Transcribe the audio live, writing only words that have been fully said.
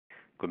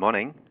Good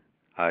morning.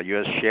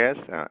 U.S. shares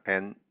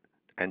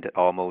ended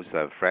almost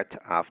flat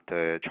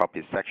after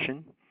choppy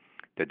section.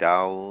 The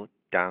Dow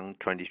down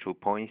 22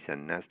 points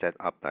and Nasdaq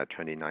up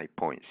 29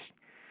 points.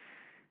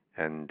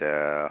 And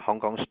Hong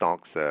Kong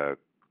stocks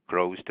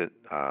closed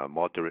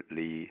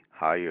moderately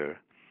higher,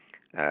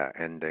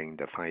 ending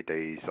the 5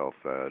 days of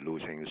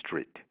losing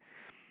streak.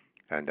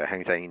 And the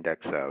Hang Seng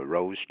Index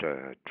rose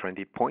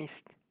 20 points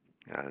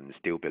and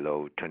still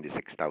below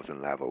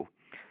 26,000 level.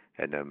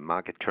 And the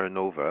market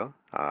turnover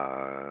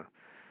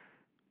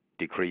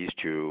decreased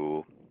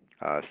to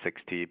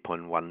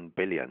 60.1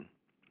 billion.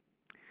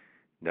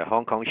 The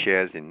Hong Kong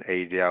shares in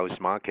ADR's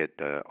market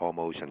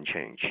almost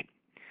unchanged.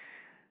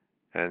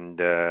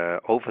 And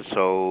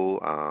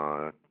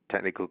overall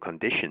technical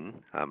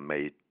condition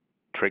may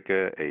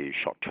trigger a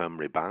short-term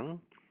rebound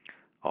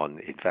on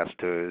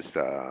investors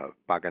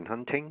bargain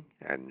hunting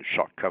and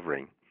short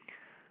covering.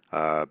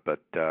 But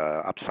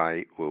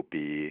upside will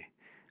be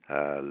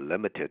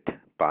limited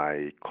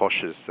by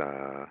cautious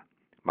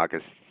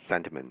market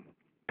sentiment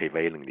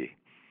prevailingly.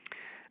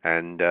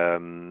 And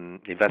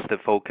investor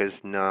focus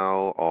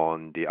now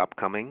on the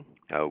upcoming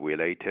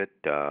related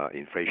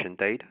inflation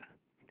data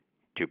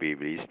to be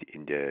released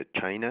in the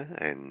China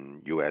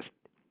and U.S.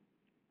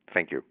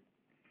 Thank you.